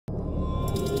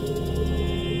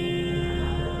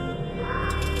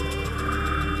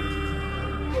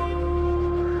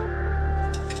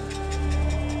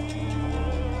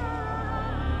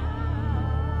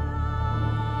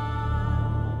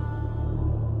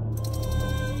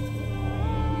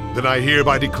Then I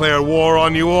hereby declare war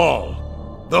on you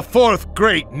all. The Fourth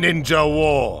Great Ninja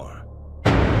War.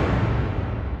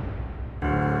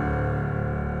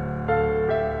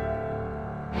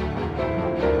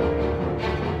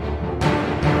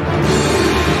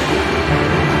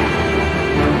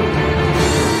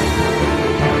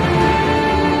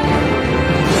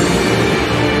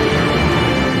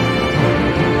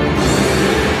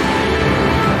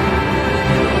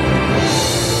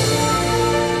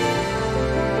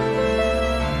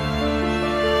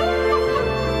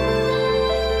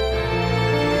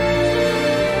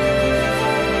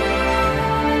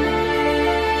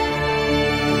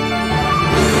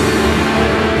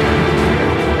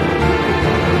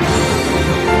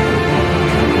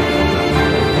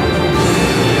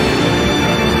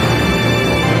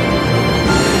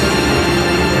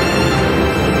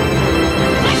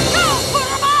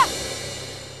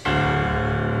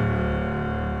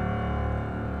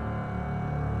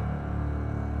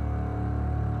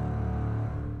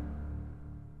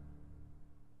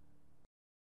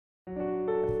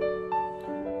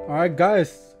 Alright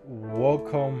guys,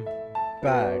 welcome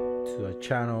back to the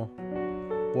channel.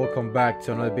 Welcome back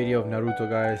to another video of Naruto,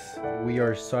 guys. We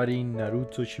are starting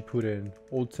Naruto Shippuden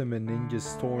Ultimate Ninja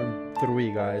Storm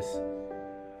 3, guys.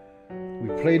 We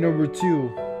played number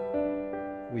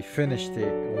 2. We finished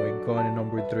it and we're going to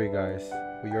number 3, guys.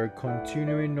 We are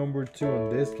continuing number 2 in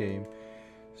this game.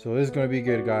 So this is going to be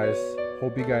good, guys.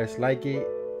 Hope you guys like it.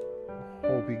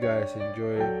 Hope you guys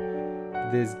enjoy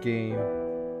this game.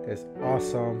 It's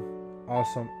awesome.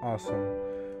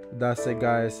 That's it,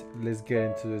 guys. Let's get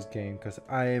into this game because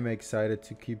I am excited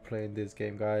to keep playing this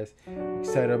game, guys.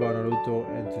 Excited about Naruto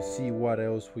and to see what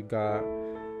else we got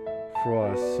for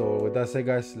us. So with that said,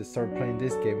 guys, let's start playing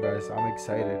this game, guys. I'm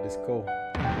excited. Let's go.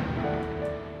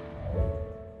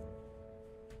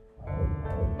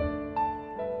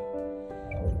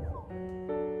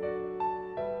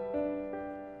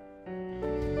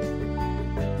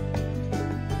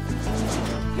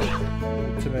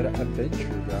 Adventure,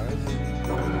 guys.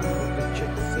 Let's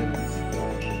check the settings.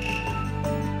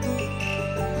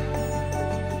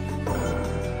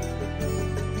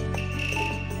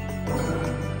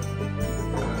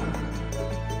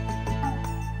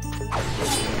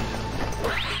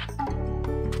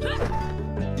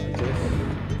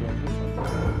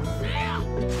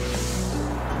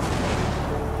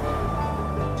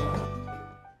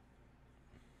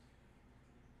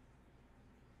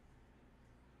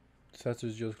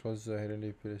 Satsu's just closes a hidden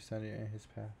leaf, but is standing in his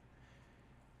path.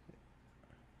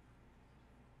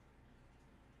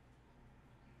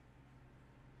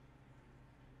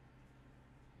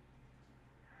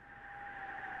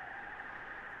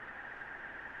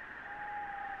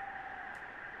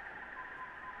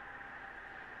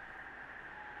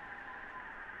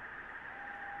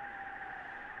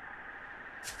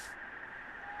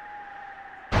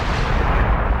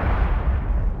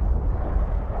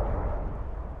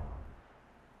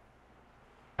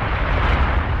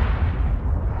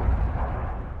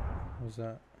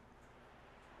 That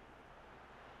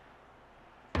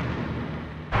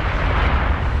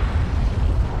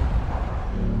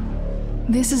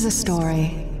this is a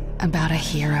story about a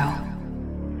hero.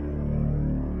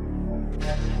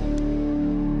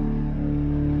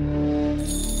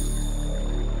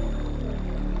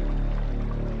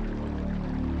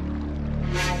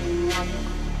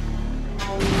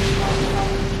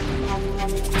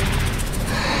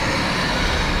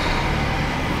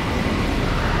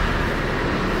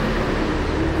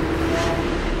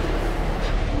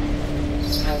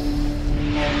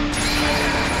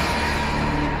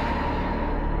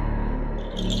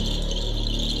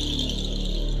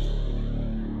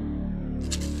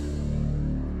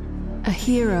 A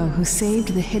hero who saved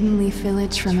the Hidden Leaf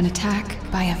village from an attack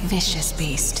by a vicious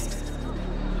beast.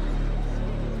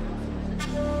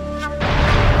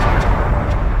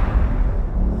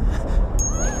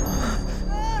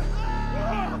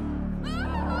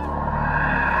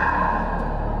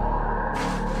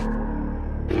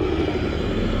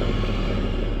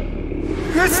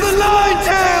 It's the Nine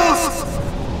Tails!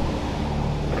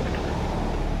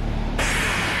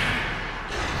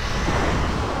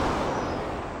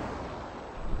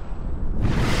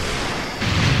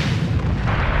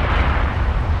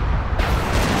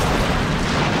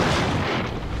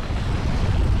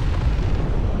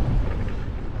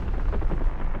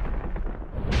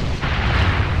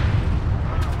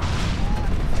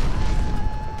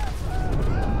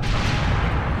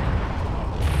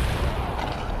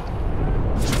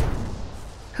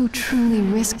 Who truly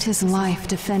risked his life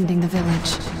defending the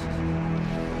village.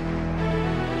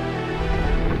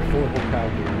 Before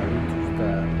Hokage, Naruto's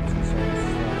dad,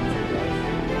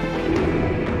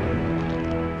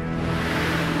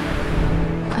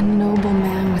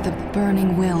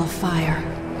 burning will of fire.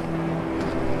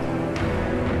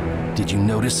 Did you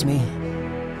notice me?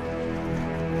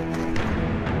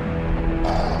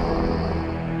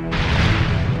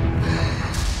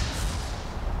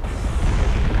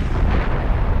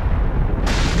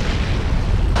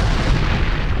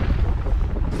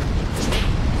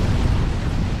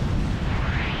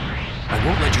 I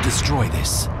won't let you destroy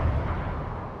this.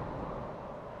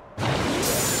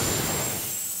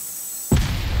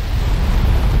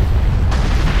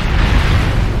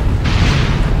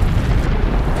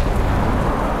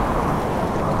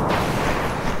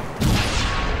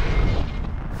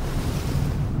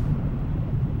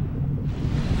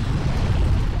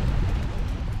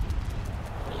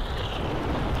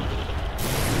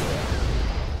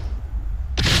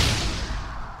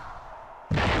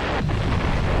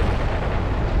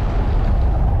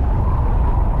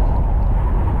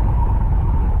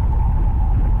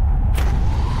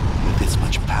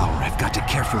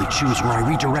 Choose where I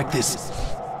redirect this.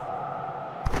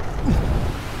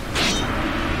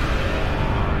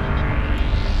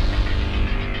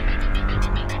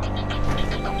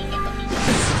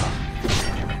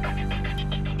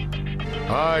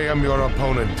 I am your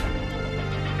opponent.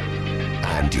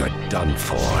 And you're done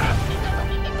for.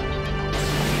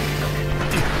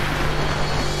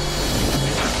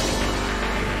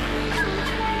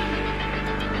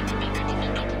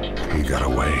 He got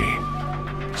away.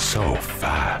 So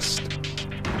fast.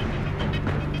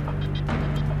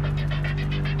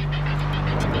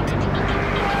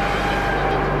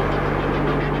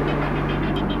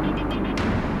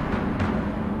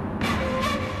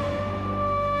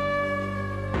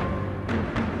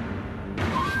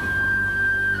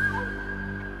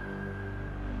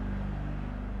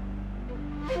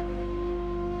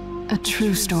 A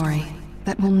true story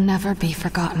that will never be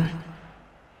forgotten.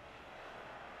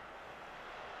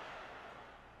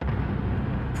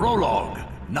 Prologue,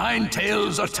 Nine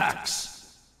Tails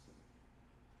attacks.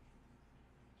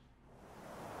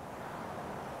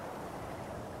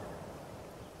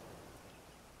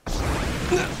 My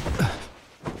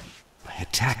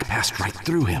attack passed right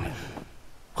through him.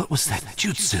 What was that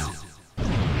jutsu?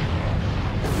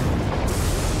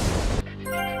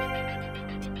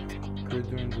 Occurred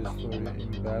during the story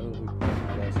in battle with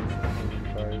classes and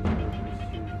empires where the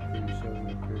decision for yourself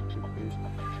will occur to base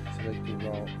select the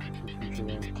route for future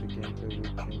runs. The gameplay will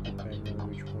change depending on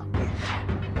which one you choose.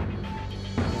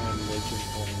 Legend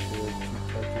of there are two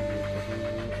types of behavior,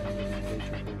 and the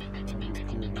legend of only pure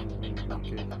human will get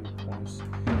hit points.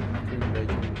 Pure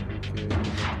legend will get points.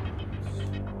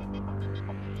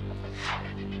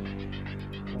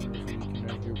 Also, you can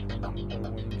have your opponent by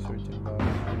winning certain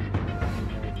battles.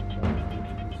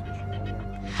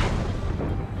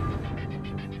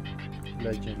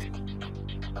 Legend.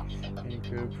 Any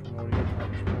period promoting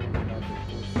transforming magic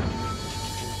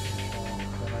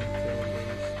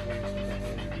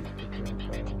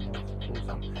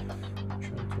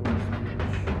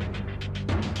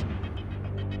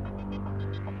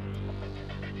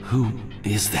Who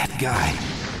is that guy?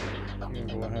 Here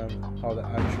go ahead, how the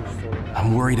actual story.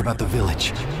 I'm worried about the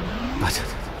village, but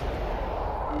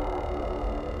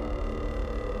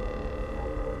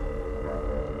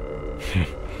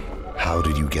How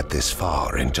did you get this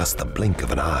far in just the blink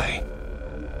of an eye?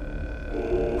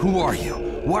 who are you?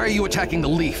 Why are you attacking the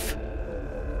leaf?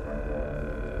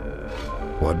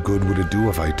 What good would it do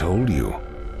if I told you?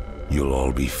 You'll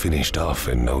all be finished off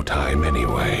in no time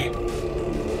anyway.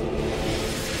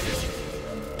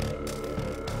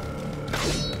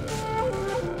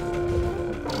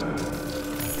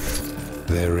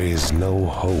 There is no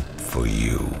hope for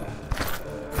you.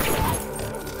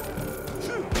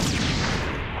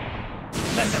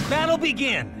 Let the battle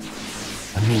begin!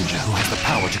 A ninja who has the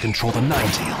power to control the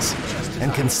Nine Tails,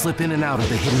 and can slip in and out of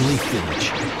the Hidden Leaf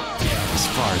Village. As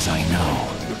far as I know,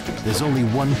 there's only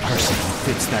one person who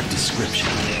fits that description.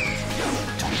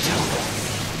 Don't tell me.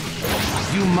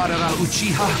 You Madara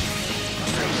Uchiha?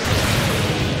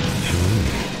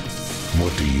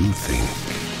 What do you think?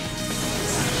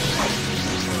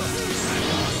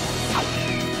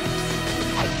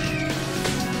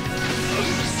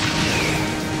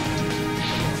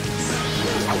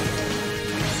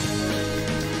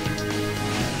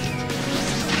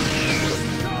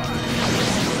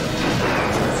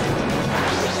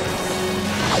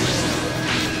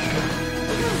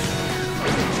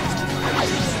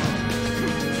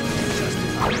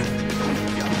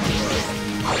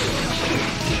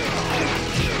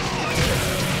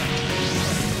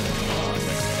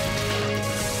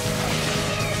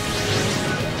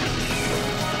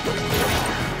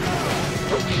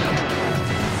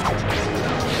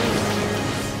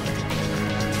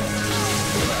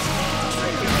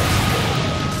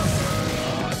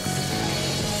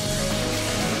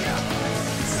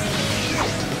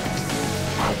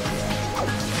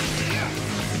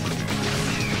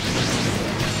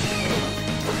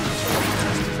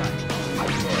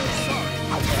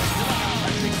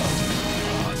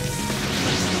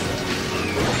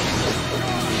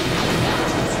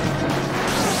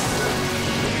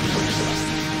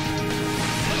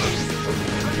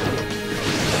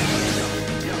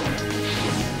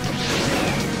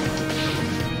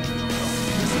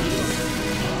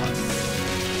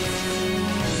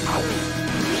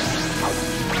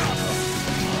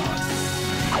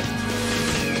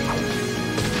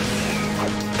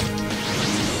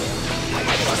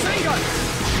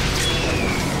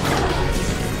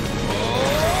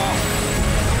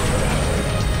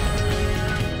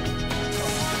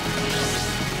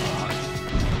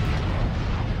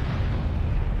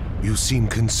 You seem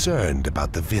concerned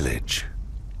about the village.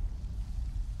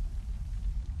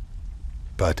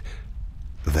 But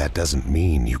that doesn't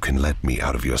mean you can let me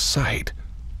out of your sight,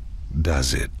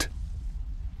 does it?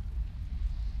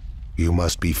 You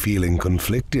must be feeling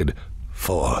conflicted,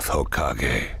 fourth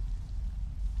Hokage.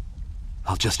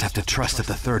 I'll just have to trust that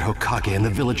the third Hokage and the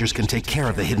villagers can take care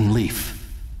of the hidden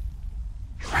leaf.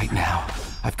 Right now,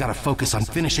 I've got to focus on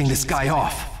finishing this guy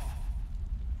off.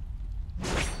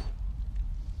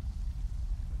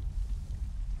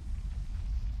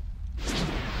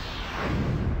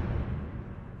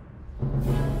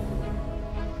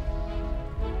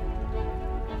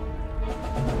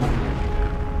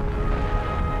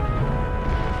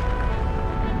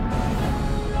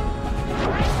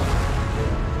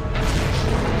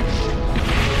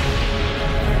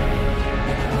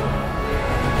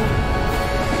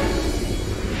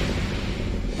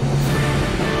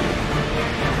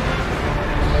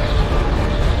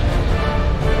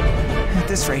 At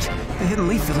this rate, the Hidden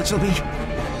Leaf Village will be...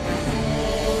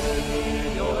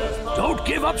 Don't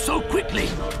give up so quickly!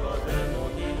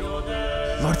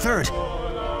 Lord Third,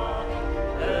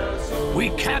 We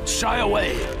can't shy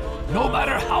away, no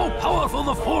matter how powerful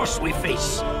the force we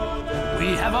face.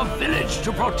 We have a village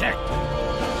to protect.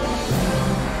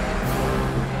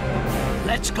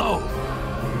 Let's go.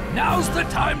 Now's the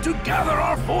time to gather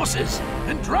our forces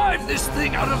and drive this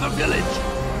thing out of the village.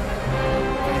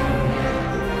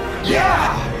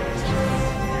 Yeah!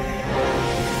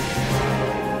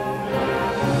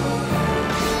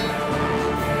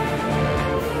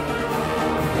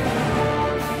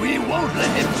 We won't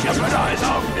let him jeopardize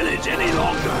our village any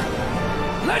longer.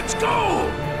 Let's go!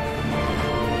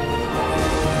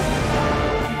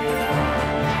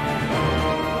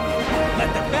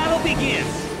 Let the battle begin!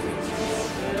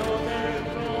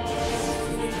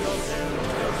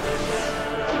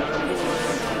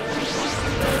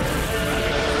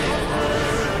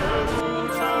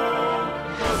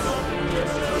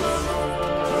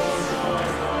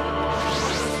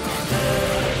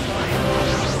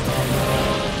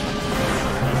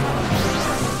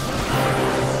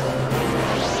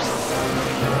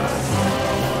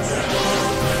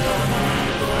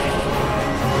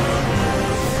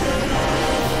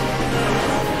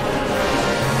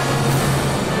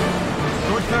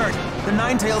 The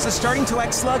Ninetales is starting to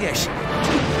act sluggish.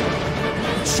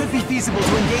 It should be feasible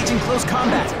to engage in close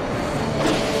combat.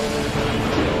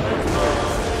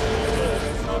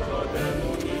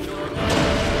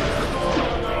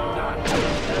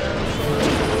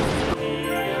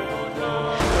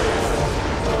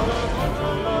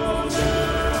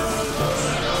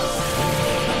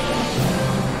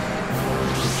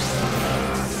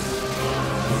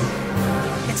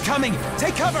 It's coming!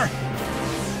 Take cover!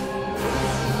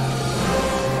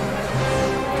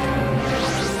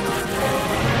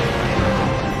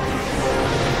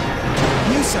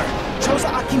 Sir, Choza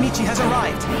Akimichi has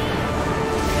arrived.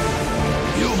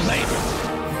 You made it!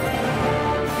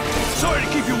 Sorry to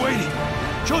keep you waiting.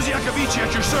 Choza Akimichi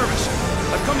at your service.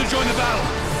 I've come to join the battle.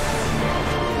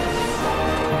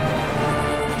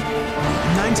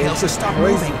 Ninetales has stopped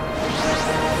moving.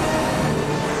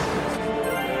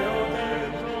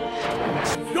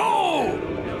 Go!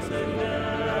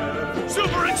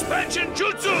 Super expansion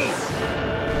jutsu!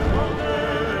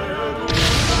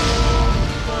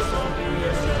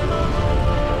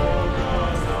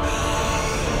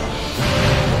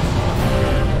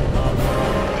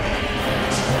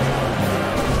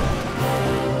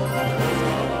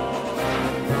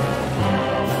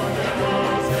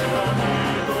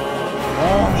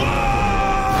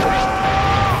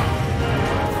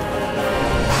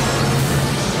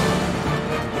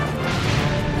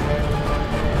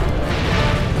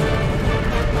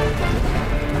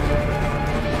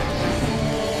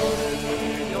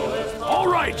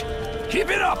 Keep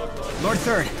it up! Lord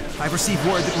Third, I've received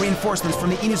word that reinforcements from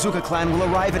the Inuzuka clan will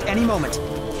arrive at any moment.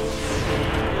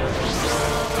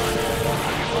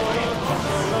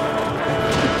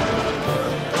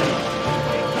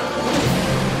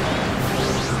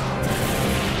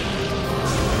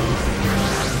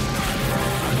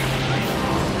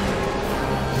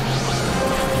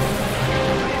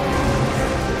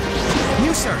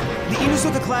 You, sir! The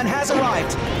Inuzuka clan has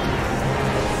arrived!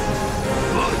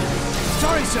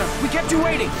 Sorry, sir. We kept you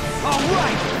waiting. All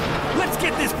right! Let's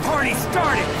get this party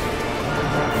started!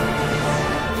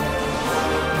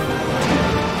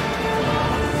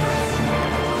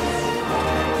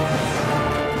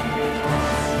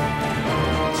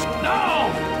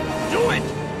 Now! Do it!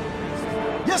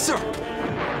 Yes, sir!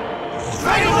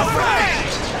 Fatal effect!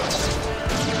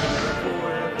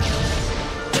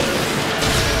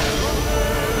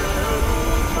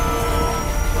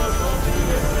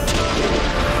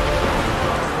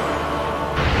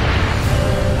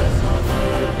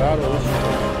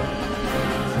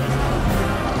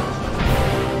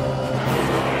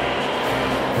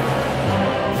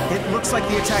 Looks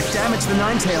like the attack damaged the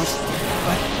Ninetales,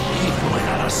 but... Even with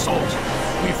that assault,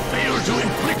 we failed to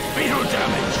inflict fatal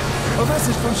damage. A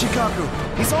message from Shikaku.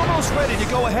 He's almost ready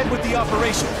to go ahead with the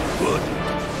operation. Good.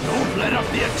 Don't let up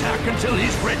the attack until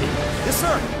he's ready. Yes,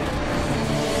 sir.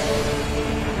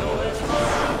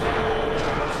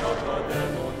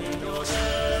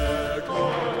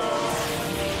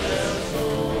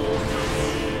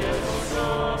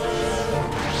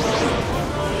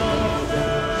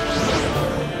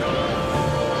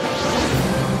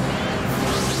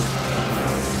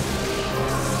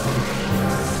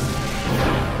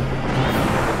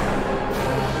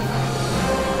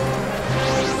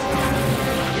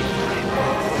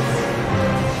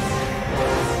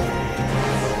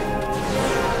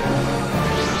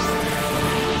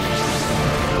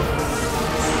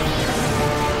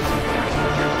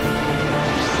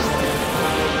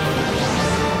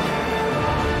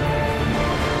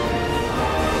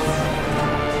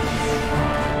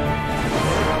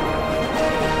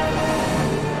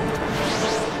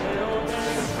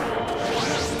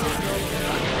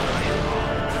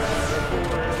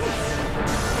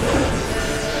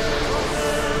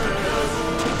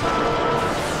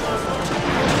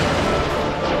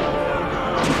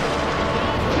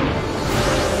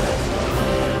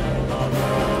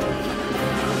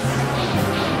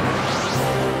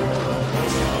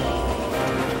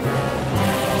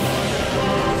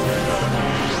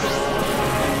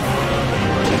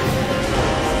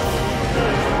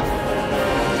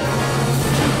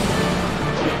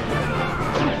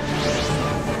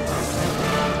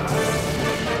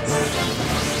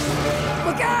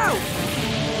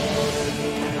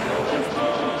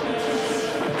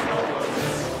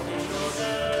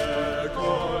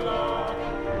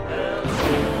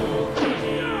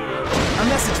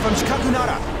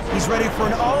 He's ready for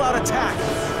an all-out attack.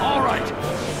 All right,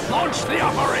 launch the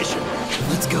operation.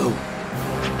 Let's go.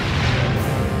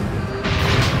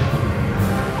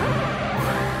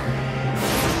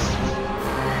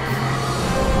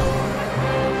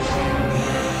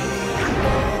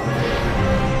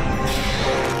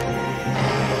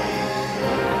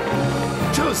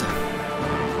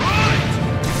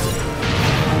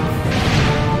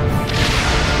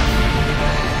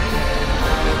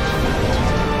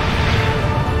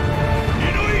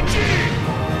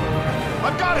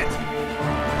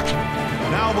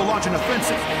 An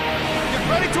offensive. Get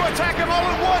ready to attack him all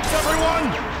at once,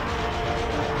 everyone!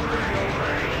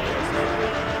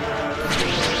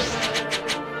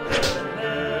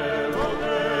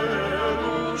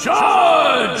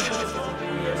 Charge!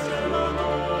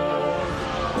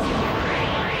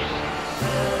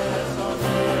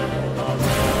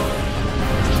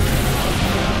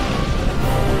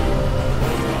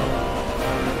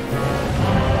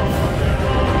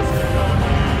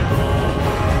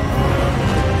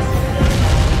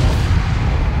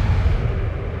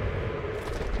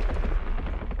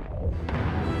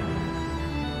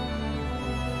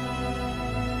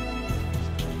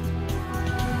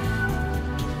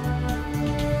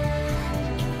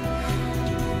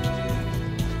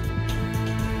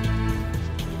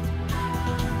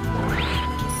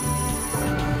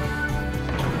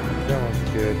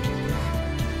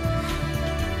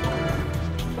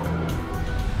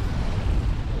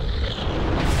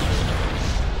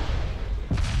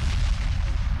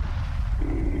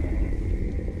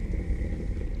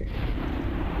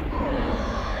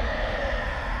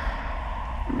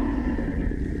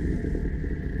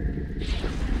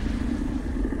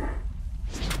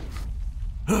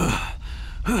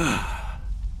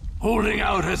 Holding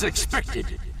out as expected,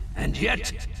 and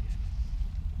yet...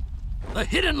 the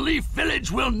Hidden Leaf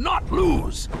Village will not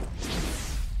lose!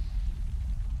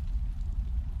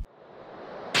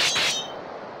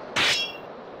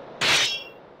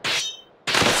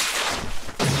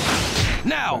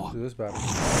 Now!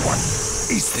 What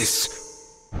is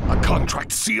this? A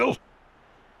contract seal?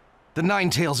 The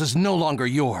Ninetales is no longer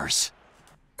yours.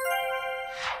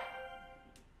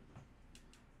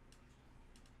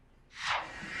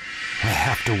 I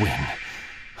have to win.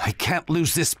 I can't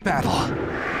lose this battle.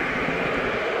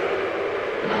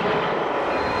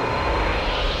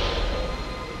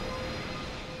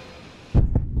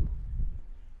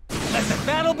 Let the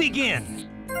battle begin!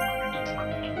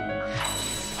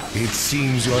 It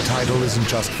seems your title isn't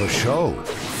just for show,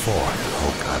 Fourth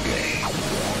Hokage.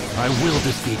 I will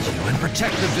defeat you and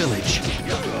protect the village.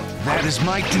 That is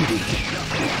my duty.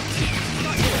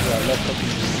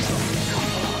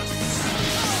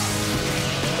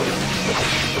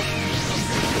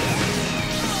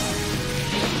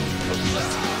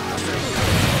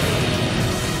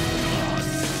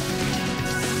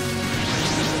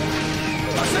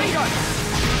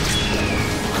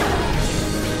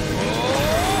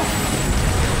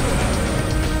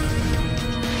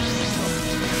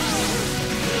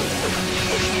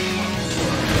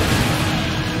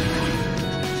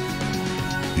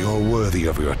 You're worthy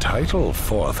of your title,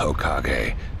 Fourth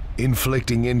Hokage,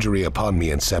 inflicting injury upon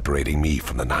me and separating me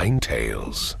from the Nine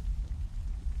Tails.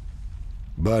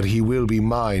 But he will be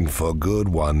mine for good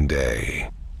one day.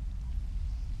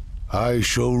 I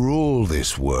shall rule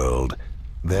this world.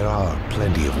 There are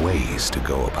plenty of ways to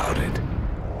go about it.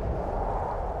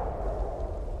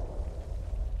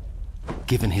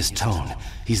 Given his tone,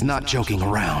 he's not joking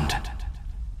around.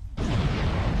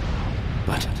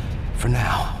 But for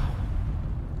now...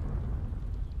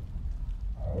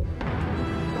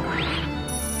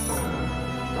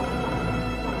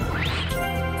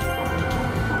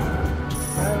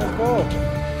 Let's go.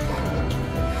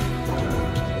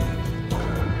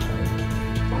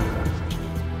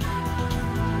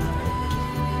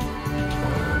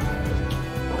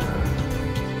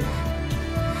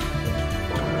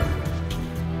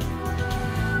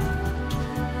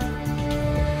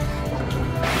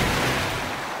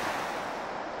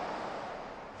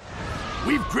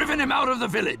 We've driven him out of the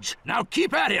village. Now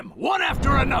keep at him, one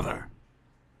after another.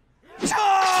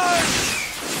 Charge!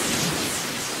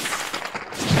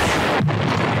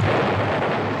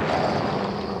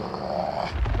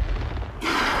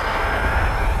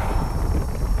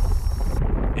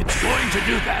 It's going to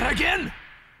do that again?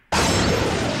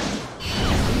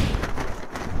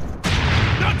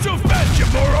 Not so fast, you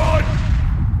moron!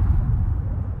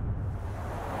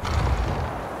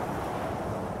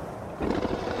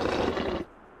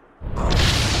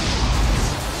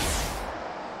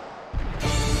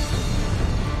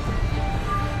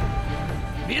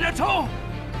 Minato?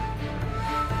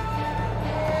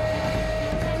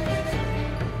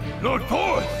 Lord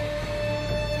Fourth!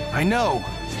 I know!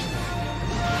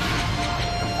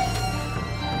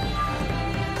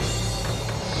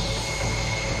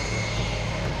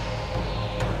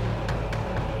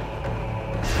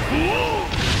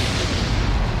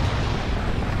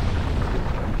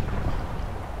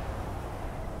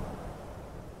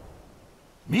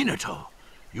 Minato,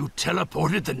 you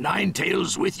teleported the Nine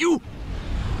Tails with you?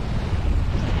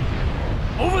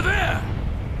 Over there!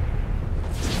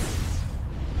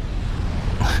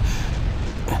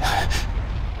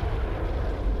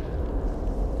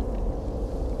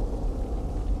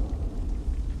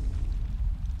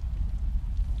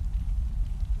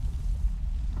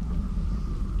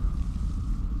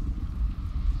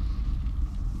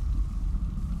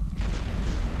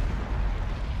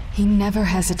 He never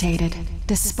hesitated,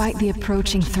 despite the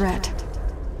approaching threat.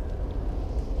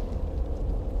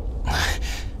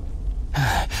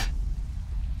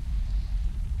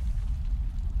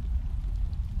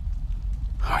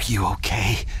 Are you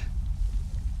okay?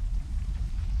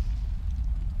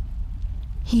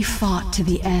 He fought to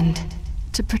the end,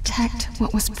 to protect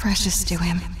what was precious to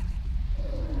him.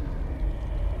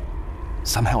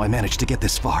 Somehow I managed to get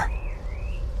this far.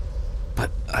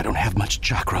 But I don't have much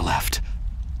chakra left.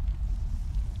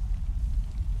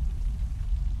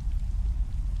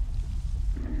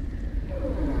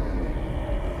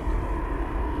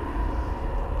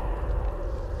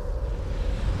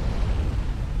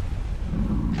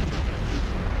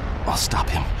 I'll stop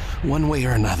him, one way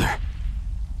or another.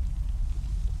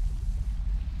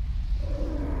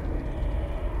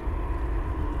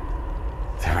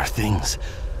 There are things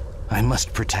I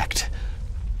must protect.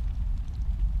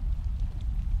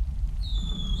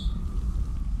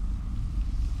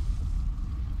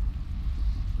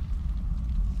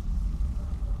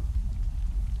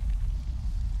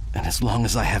 And as long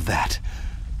as I have that,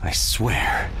 I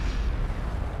swear...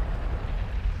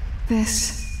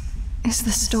 This is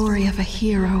the story of a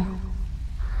hero.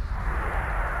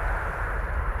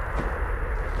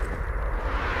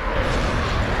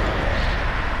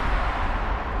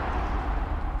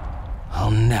 I'll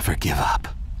never give up.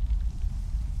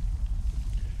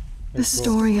 The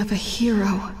story of a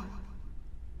hero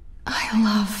I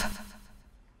love.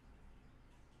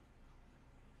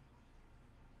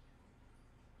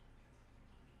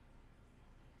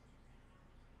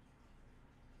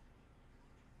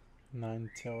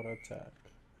 Nine-tailed attack.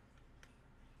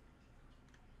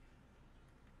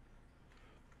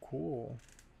 Cool.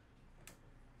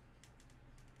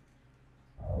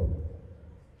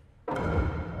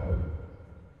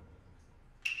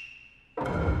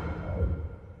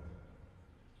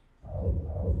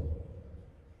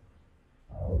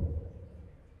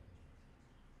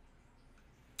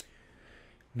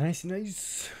 Nice,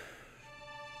 nice.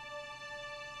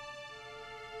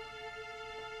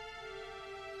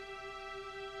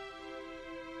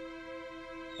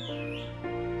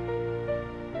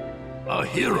 A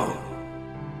hero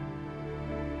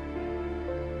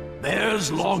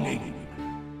bears longing,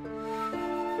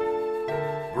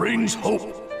 brings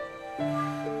hope,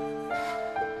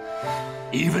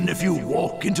 Even if you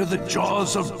walk into the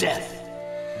jaws of death,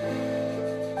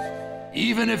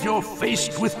 even if you're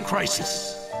faced with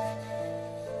crisis,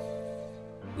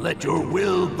 let your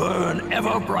will burn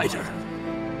ever brighter.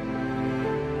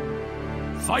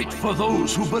 Fight for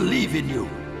those who believe in you.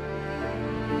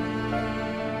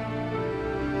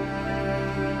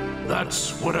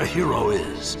 That's what a hero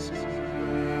is.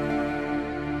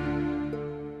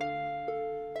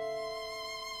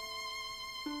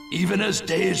 Even as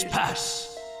days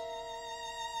pass,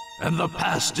 and the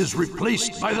past is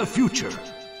replaced by the future,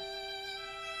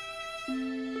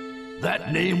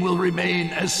 that name will remain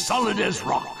as solid as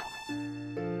rock,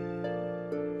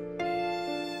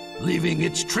 leaving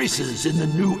its traces in the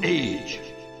new age.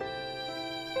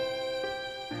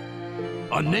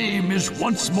 A name is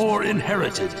once more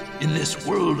inherited in this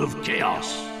world of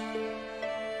chaos.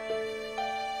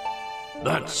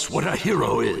 That's what a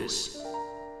hero is.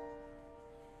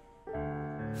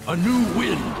 A new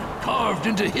wind carved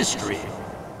into history.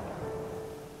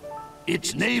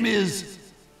 Its name is...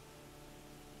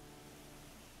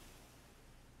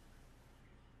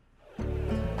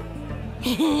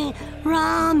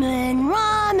 Ramen,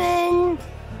 ramen!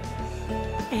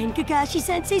 And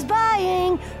Kakashi-sensei's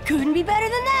buying! Couldn't be better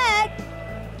than that!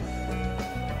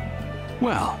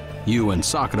 Well, you and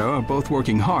Sakura are both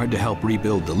working hard to help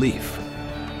rebuild the leaf.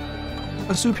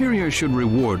 A superior should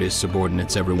reward his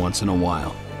subordinates every once in a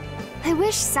while. I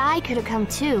wish Sai could have come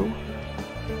too.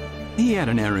 He had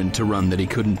an errand to run that he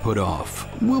couldn't put off.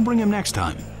 We'll bring him next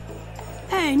time.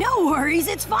 Hey, no worries,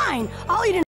 it's fine. I'll eat